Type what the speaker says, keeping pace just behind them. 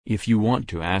If you want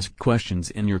to ask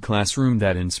questions in your classroom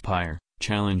that inspire,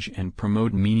 challenge and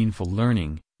promote meaningful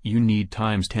learning, you need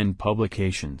Times 10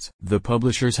 Publications. The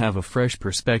publishers have a fresh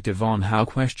perspective on how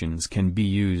questions can be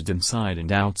used inside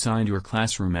and outside your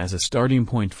classroom as a starting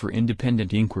point for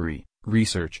independent inquiry,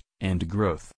 research, and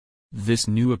growth. This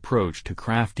new approach to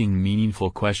crafting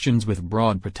meaningful questions with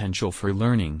broad potential for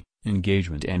learning,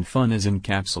 engagement and fun is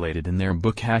encapsulated in their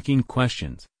book Hacking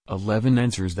Questions, 11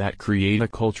 Answers that Create a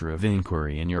Culture of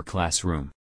Inquiry in Your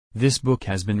Classroom. This book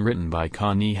has been written by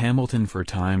Connie Hamilton for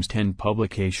Times 10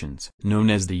 Publications. Known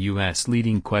as the U.S.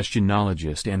 leading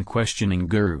questionologist and questioning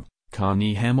guru,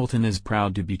 Connie Hamilton is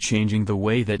proud to be changing the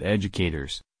way that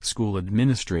educators, school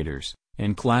administrators,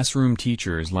 and classroom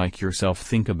teachers like yourself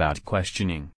think about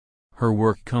questioning. Her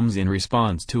work comes in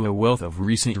response to a wealth of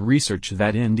recent research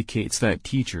that indicates that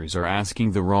teachers are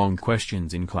asking the wrong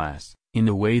questions in class, in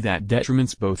a way that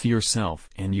detriments both yourself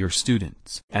and your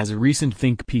students. As a recent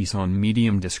think piece on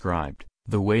Medium described,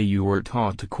 the way you were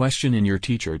taught to question in your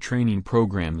teacher training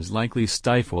programs likely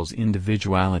stifles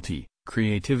individuality,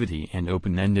 creativity and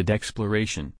open-ended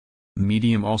exploration.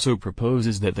 Medium also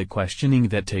proposes that the questioning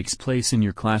that takes place in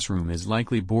your classroom is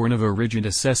likely born of a rigid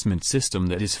assessment system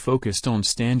that is focused on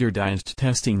standardized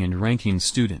testing and ranking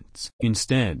students.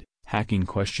 Instead, Hacking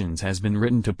Questions has been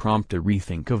written to prompt a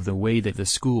rethink of the way that the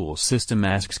school system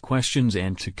asks questions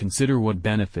and to consider what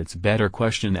benefits better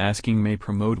question asking may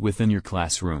promote within your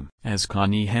classroom. As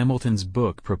Connie Hamilton's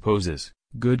book proposes,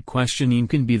 good questioning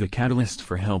can be the catalyst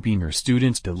for helping your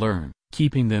students to learn,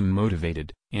 keeping them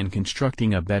motivated, and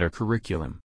constructing a better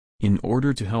curriculum. In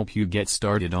order to help you get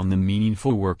started on the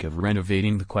meaningful work of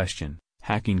renovating the question,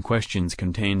 Hacking Questions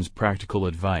contains practical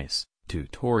advice,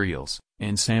 tutorials,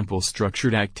 and sample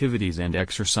structured activities and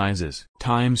exercises.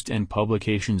 Times 10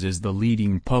 Publications is the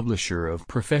leading publisher of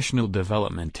professional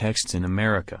development texts in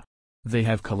America. They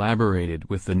have collaborated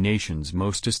with the nation's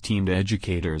most esteemed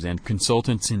educators and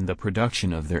consultants in the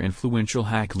production of their influential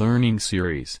Hack Learning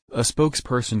series. A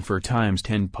spokesperson for Times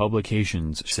 10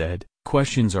 Publications said,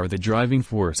 "Questions are the driving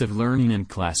force of learning in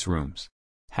classrooms.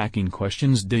 Hacking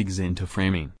Questions digs into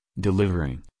framing,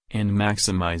 delivering, and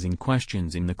maximizing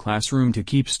questions in the classroom to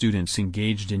keep students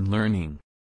engaged in learning."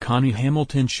 Connie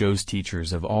Hamilton shows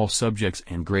teachers of all subjects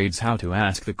and grades how to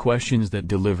ask the questions that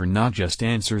deliver not just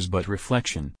answers but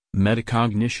reflection,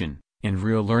 metacognition, and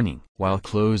real learning. While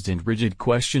closed and rigid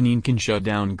questioning can shut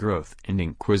down growth and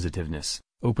inquisitiveness,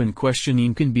 open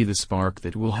questioning can be the spark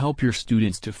that will help your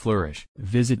students to flourish.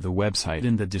 Visit the website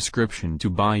in the description to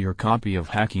buy your copy of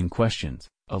Hacking Questions,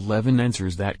 11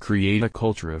 Answers that Create a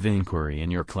Culture of Inquiry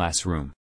in Your Classroom.